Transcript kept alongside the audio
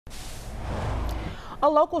A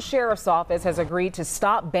local sheriff's office has agreed to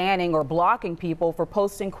stop banning or blocking people for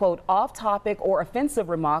posting, quote, off-topic or offensive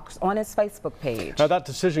remarks on his Facebook page. Now, that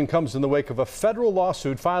decision comes in the wake of a federal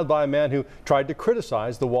lawsuit filed by a man who tried to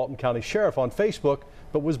criticize the Walton County Sheriff on Facebook,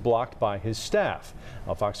 but was blocked by his staff.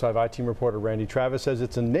 Now, Fox 5 I-Team reporter Randy Travis says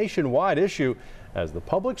it's a nationwide issue as the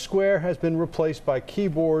public square has been replaced by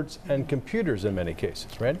keyboards and computers in many cases.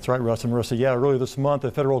 Randy? That's right, Russ and Marissa. Yeah, earlier this month,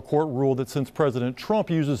 a federal court ruled that since President Trump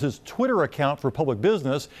uses his Twitter account for public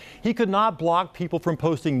business, he could not block people from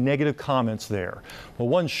posting negative comments there. Well,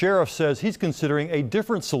 one sheriff says he's considering a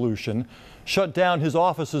different solution, shut down his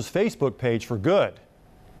office's Facebook page for good.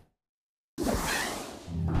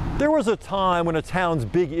 There was a time when a town's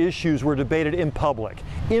big issues were debated in public,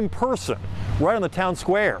 in person, right on the town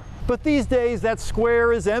square. But these days, that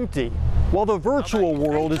square is empty, while the virtual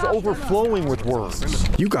world is overflowing with words.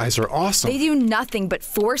 You guys are awesome. They do nothing but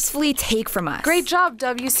forcefully take from us. Great job,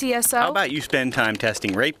 WCSO. How about you spend time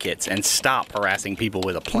testing rape kits and stop harassing people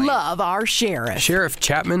with a plane? Love our sheriff. Sheriff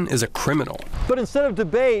Chapman is a criminal. But instead of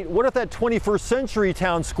debate, what if that 21st century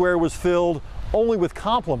town square was filled only with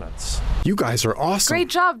compliments? You guys are awesome. Great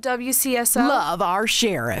job, WCSO. Love our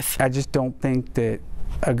sheriff. I just don't think that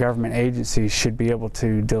a government agency should be able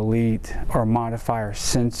to delete or modify or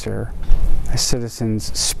censor a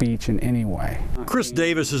citizen's speech in any way. Chris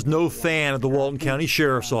Davis is no fan of the Walton County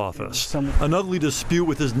Sheriff's Office. An ugly dispute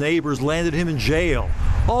with his neighbors landed him in jail.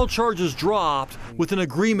 All charges dropped with an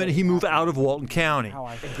agreement he move out of Walton County.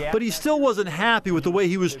 But he still wasn't happy with the way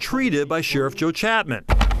he was treated by Sheriff Joe Chapman.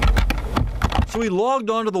 So he logged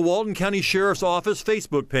onto the Walton County Sheriff's Office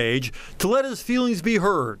Facebook page to let his feelings be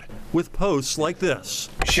heard with posts like this.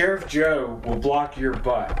 Sheriff Joe will block your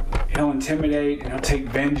butt. He'll intimidate and he'll take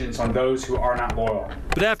vengeance on those who are not loyal.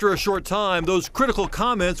 But after a short time, those critical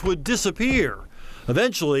comments would disappear.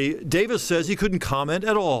 Eventually, Davis says he couldn't comment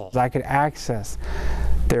at all. I could access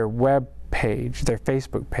their web page, their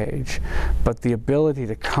Facebook page, but the ability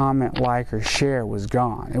to comment, like, or share was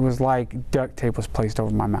gone. It was like duct tape was placed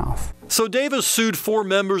over my mouth. So Davis sued 4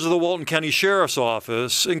 members of the Walton County Sheriff's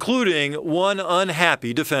Office, including one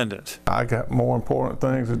unhappy defendant. I got more important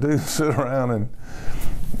things to do than sit around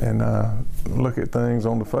and look at things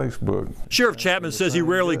on the Facebook. Sheriff Chapman says he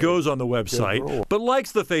rarely goes on the website, but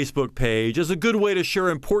likes the Facebook page as a good way to share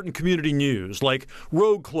important community news like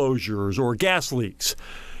road closures or gas leaks.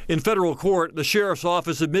 In federal court, the sheriff's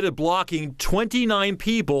office admitted blocking 29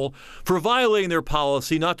 people for violating their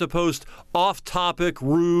policy not to post off-topic,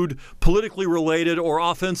 rude, politically related, or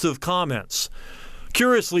offensive comments.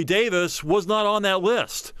 Curiously, Davis was not on that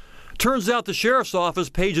list. Turns out the sheriff's office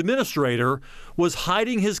page administrator was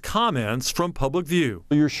hiding his comments from public view.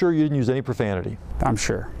 You're sure you didn't use any profanity? I'm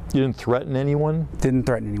sure. You didn't threaten anyone? Didn't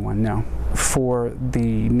threaten anyone, no. For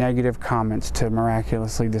the negative comments to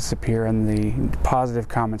miraculously disappear and the positive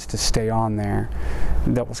comments to stay on there,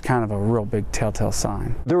 that was kind of a real big telltale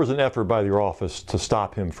sign. There was an effort by your office to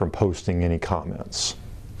stop him from posting any comments.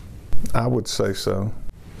 I would say so.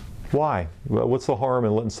 Why? What's the harm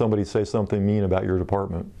in letting somebody say something mean about your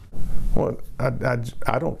department? Well, I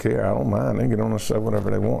don't care. I don't mind. They can only say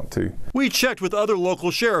whatever they want to. We checked with other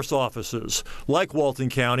local sheriff's offices. Like Walton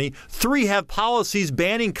County, 3 have policies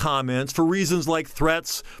banning comments for reasons like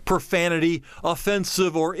threats, profanity,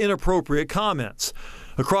 offensive, or inappropriate comments.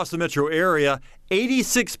 Across the metro area,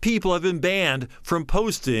 86 people have been banned from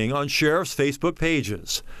posting on sheriff's Facebook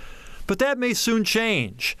pages. But that may soon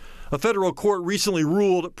change. A federal court recently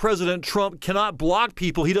ruled President Trump cannot block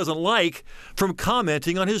people he doesn't like from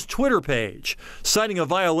commenting on his Twitter page, citing a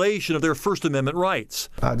violation of their First Amendment rights.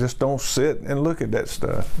 I just don't sit and look at that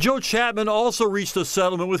stuff. Joe Chapman also reached a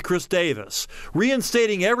settlement with Chris Davis,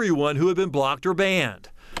 reinstating everyone who had been blocked or banned.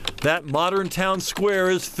 That modern town square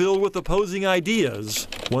is filled with opposing ideas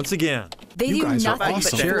once again. They do nothing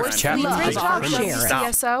but Sheriff Chapman love our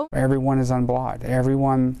sheriff. Everyone is unblocked.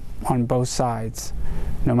 Everyone on both sides,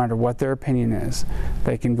 no matter what their opinion is,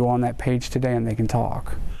 they can go on that page today and they can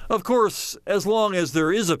talk. Of course, as long as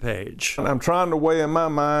there is a page. I'm trying to weigh in my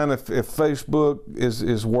mind if Facebook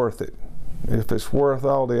is worth it, if it's worth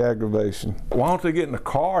all the aggravation. Why don't they get in the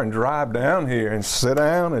car and drive down here and sit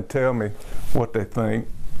down and tell me what they think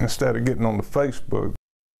instead of getting on the Facebook?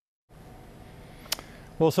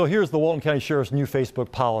 Well, so here's the Walton County Sheriff's new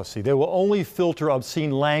Facebook policy. They will only filter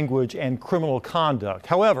obscene language and criminal conduct.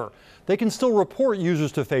 However, they can still report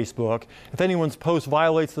users to Facebook if anyone's post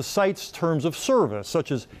violates the site's terms of service,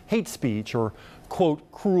 such as hate speech or,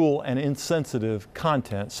 quote, cruel and insensitive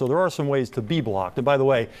content. So there are some ways to be blocked. And by the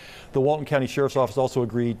way, the Walton County Sheriff's Office also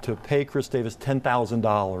agreed to pay Chris Davis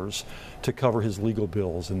 $10,000 to cover his legal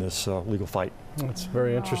bills in this legal fight. That's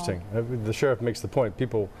very interesting. The sheriff makes the point,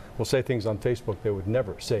 people will say things on Facebook they would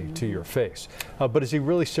never say to your face. But is he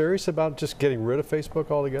really serious about just getting rid of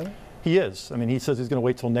Facebook altogether? He is. I mean, he says he's going to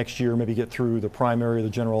wait till next year, maybe get through the primary, the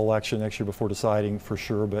general election next year before deciding for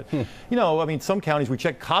sure. But, you know, I mean, some counties, we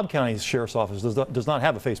check, Cobb County's Sheriff's Office does not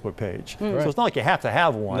have a Facebook page. So it's not like you have to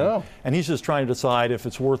have one. No. And he's just trying to decide if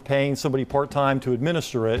it's worth paying somebody part-time to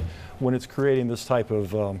administer it when it's creating this type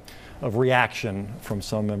of reaction from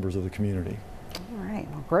some members of the community. All right.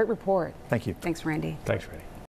 Well, great report. Thank you. Thanks, Randy. Thanks, Randy.